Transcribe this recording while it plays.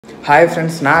Hi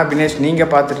friends, நான் அபினேஷ். நீங்கள்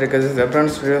பார்த்துட்டு இருக்கிறது zebron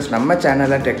videos. நம்ம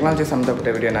சேனலில் டெக்னாலஜி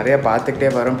சம்மந்தப்பட்ட வீடியோ நிறைய பார்த்துக்கிட்டே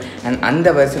வரும். அண்ட்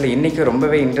அந்த வரிசையில் இன்றைக்கி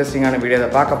ரொம்பவே இன்ட்ரெஸ்டிங்கான வீடியோ அதை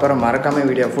பார்க்க போகிறோம். மறக்காமல்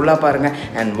வீடியோ ஃபுல்லாக பாருங்கள்.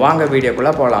 அண்ட் வாங்க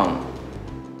வீடியோக்குள்ளே போகலாம்.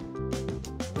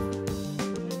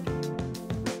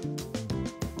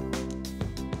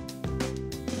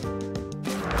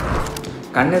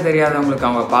 கண்ணு தெரியாதவங்களுக்கு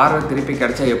அவங்க பார்வை திருப்பி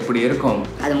கிடைச்சா எப்படி இருக்கும்?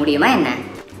 அது முடியுமா என்ன?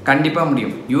 கண்டிப்பாக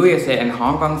முடியும். USA அண்ட்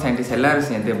ஹாங்காங் சயின்டிஸ்ட் எல்லாரும்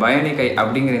சேர்ந்து பயோனிக் ஐ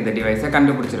அப்படிங்கிற இந்த டிவைஸை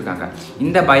கண்டுபிடிச்சிருக்காங்க.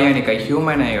 இந்த பயோனிக் ஐ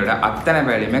ஹியூமன் ஐயோட அத்தனை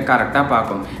வேலையுமே கரெக்டாக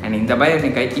பார்க்கும். அண்ட் இந்த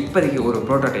பயோனிக் ஐ இப்போதைக்கு ஒரு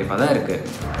ப்ரோட்டோடைப்பாக தான் இருக்குது.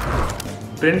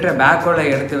 பிரிண்டரை பேக்கோட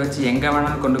எடுத்து வச்சு எங்கே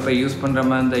வேணாலும் கொண்டு போய் யூஸ் பண்ணுற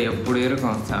மாதிரி இருந்தால் எப்படி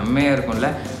இருக்கும்? செம்மையாக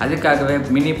இருக்கும்ல. அதுக்காகவே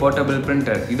மினி போர்ட்டபிள்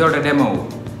பிரிண்டர் இதோட டெமோ.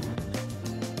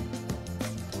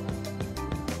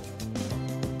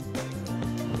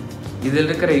 இதில்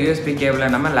இருக்கிற யூஎஸ்பி கேபிளை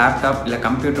நம்ம லேப்டாப் இல்லை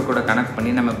கம்ப்யூட்டர் கூட கனெக்ட்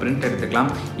பண்ணி நம்ம பிரிண்ட் எடுத்துக்கலாம்.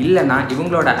 இல்லைனா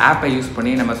இவங்களோட ஆப்பை யூஸ்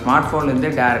பண்ணி நம்ம ஸ்மார்ட் ஃபோன்லேருந்து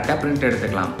டேரெக்டாக பிரிண்ட்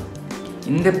எடுத்துக்கலாம்.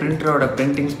 இந்த பிரிண்டரோட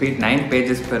printing speed 9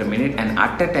 pages per minute and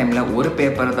at a டைமில் ஒரு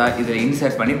பேப்பர் தான் இதில்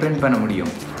இன்சர்ட் பண்ணி பிரிண்ட் பண்ண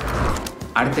முடியும்.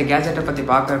 அடுத்த கேஜெட்டை பற்றி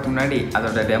பார்க்கறதுக்கு முன்னாடி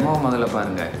அதோட டெமோ முதல்ல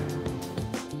பாருங்கள்.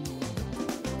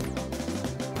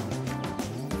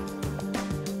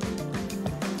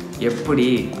 எப்படி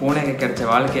பூனைக்கு கிடைச்ச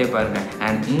வாழ்க்கையை பாருங்கள்.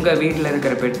 அண்ட் உங்கள் வீட்டில்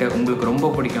இருக்கிற பெட்டை உங்களுக்கு ரொம்ப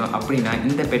பிடிக்கும் அப்படின்னா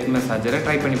இந்த பெட் மசாஜரை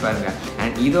ட்ரை பண்ணி பாருங்கள்.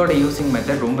 அண்ட் இதோட யூஸிங்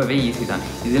மெத்தட் ரொம்பவே ஈஸி தான்.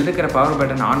 இதில் இருக்கிற பவர்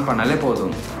பட்டன் ஆன் பண்ணாலே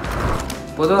போதும்.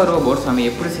 பொதுவாக ரோபோட்ஸ் நம்ம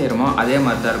எப்படி செய்கிறோமோ அதே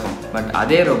மாதிரி தான் இருக்கும். பட்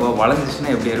அதே ரோபோ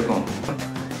வளர்ந்துச்சுன்னா எப்படி இருக்கும்?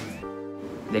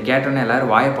 இதை கேட்டோன்னே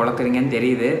எல்லோரும் வாயை பொழக்கிறீங்கன்னு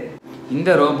தெரியுது.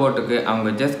 இந்த ரோபோட்டுக்கு அவங்க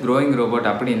ஜஸ்ட் க்ரோயிங் ரோபோட்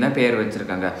அப்படின்னு தான் பேர்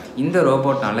வச்சுருக்காங்க. இந்த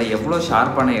ரோபோட்னால எவ்வளோ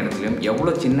ஷார்ப்பான இடத்துலையும்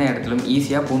எவ்வளோ சின்ன இடத்துலையும்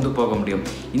ஈஸியாக பூந்து போக முடியும்.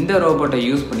 இந்த ரோபோட்டை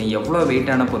யூஸ் பண்ணி எவ்வளோ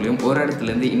வெயிட்டான பொருளையும் ஒரு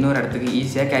இடத்துலேருந்து இன்னொரு இடத்துக்கு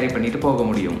ஈஸியாக கேரி பண்ணிட்டு போக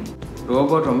முடியும்.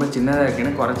 ரோபோட் ரொம்ப சின்னதாக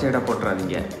இருக்குன்னு குறைச்ச இடம்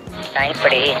போட்டுறாதீங்க.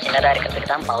 சின்னதாக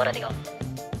இருக்கிறதுக்கு தான் பவர் அதிகம்.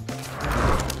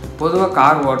 பொதுவாக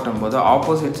கார் ஓட்டும் போது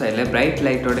ஆப்போசிட் சைடில் பிரைட்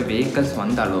லைட்டோட வெஹிக்கல்ஸ்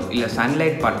வந்தாலோ இல்லை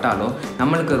சன்லைட் பட்டாலோ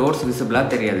நம்மளுக்கு ரோட்ஸ்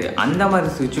விசிபிளாக தெரியாது. அந்த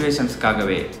மாதிரி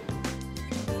சுச்சுவேஷன்ஸ்க்காகவே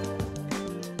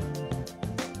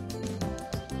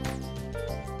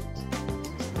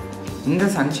இந்த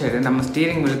சன்ஷேடு நம்ம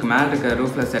ஸ்டீரிங் வீலுக்கு மேலே இருக்கிற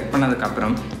ரூஃபில் செட்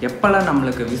பண்ணதுக்கப்புறம் எப்போல்லாம்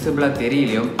நம்மளுக்கு விசிபிளாக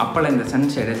தெரியலையோ அப்போல்லாம் இந்த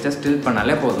சன்ஷேடை ஜஸ்ட் டில்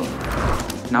பண்ணாலே போதும்.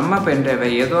 நம்ம பென்ட்ரைவை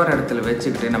ஏதோ ஒரு இடத்துல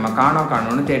வச்சுக்கிட்டு நம்ம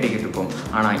காணோன்னு தேடிக்கிட்டு இருப்போம்.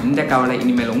 ஆனால் இந்த கவலை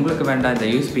இனிமேல் உங்களுக்கு வேண்டாம். இந்த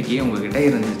யூஎஸ்பி கீ உங்கள்கிட்ட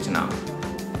இருந்துச்சுன்னா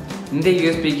இந்த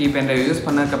யூஎஸ்பி கீ பென்ட்ரைவ் யூஸ்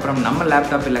பண்ணதுக்கப்புறம் நம்ம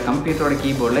லேப்டாப் இல்லை கம்ப்யூட்டரோட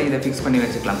கீபோர்டில் இதை ஃபிக்ஸ் பண்ணி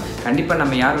வச்சுக்கலாம். கண்டிப்பாக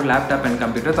நம்ம யாரும் லேப்டாப் அண்ட்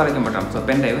கம்ப்யூட்டர் தொலைக்க மாட்டோம். ஸோ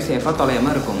பென்ட்ரைவ் சேஃபாக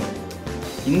தொலையாமல் இருக்கும்.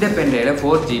 இந்த பென்ட்ரைவில்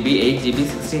 4GB, 8GB,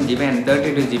 16GB and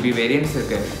 32GB variants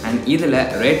இருக்குது. அண்ட் இதில்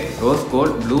red, rose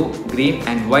gold, blue, green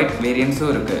and white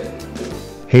வேரியன்ட்ஸும் இருக்குது.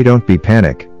 Hey, don't be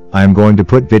panic. I am going to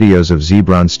put videos of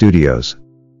Zebron Studios.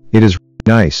 It is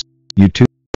nice. You too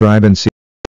subscribe and see.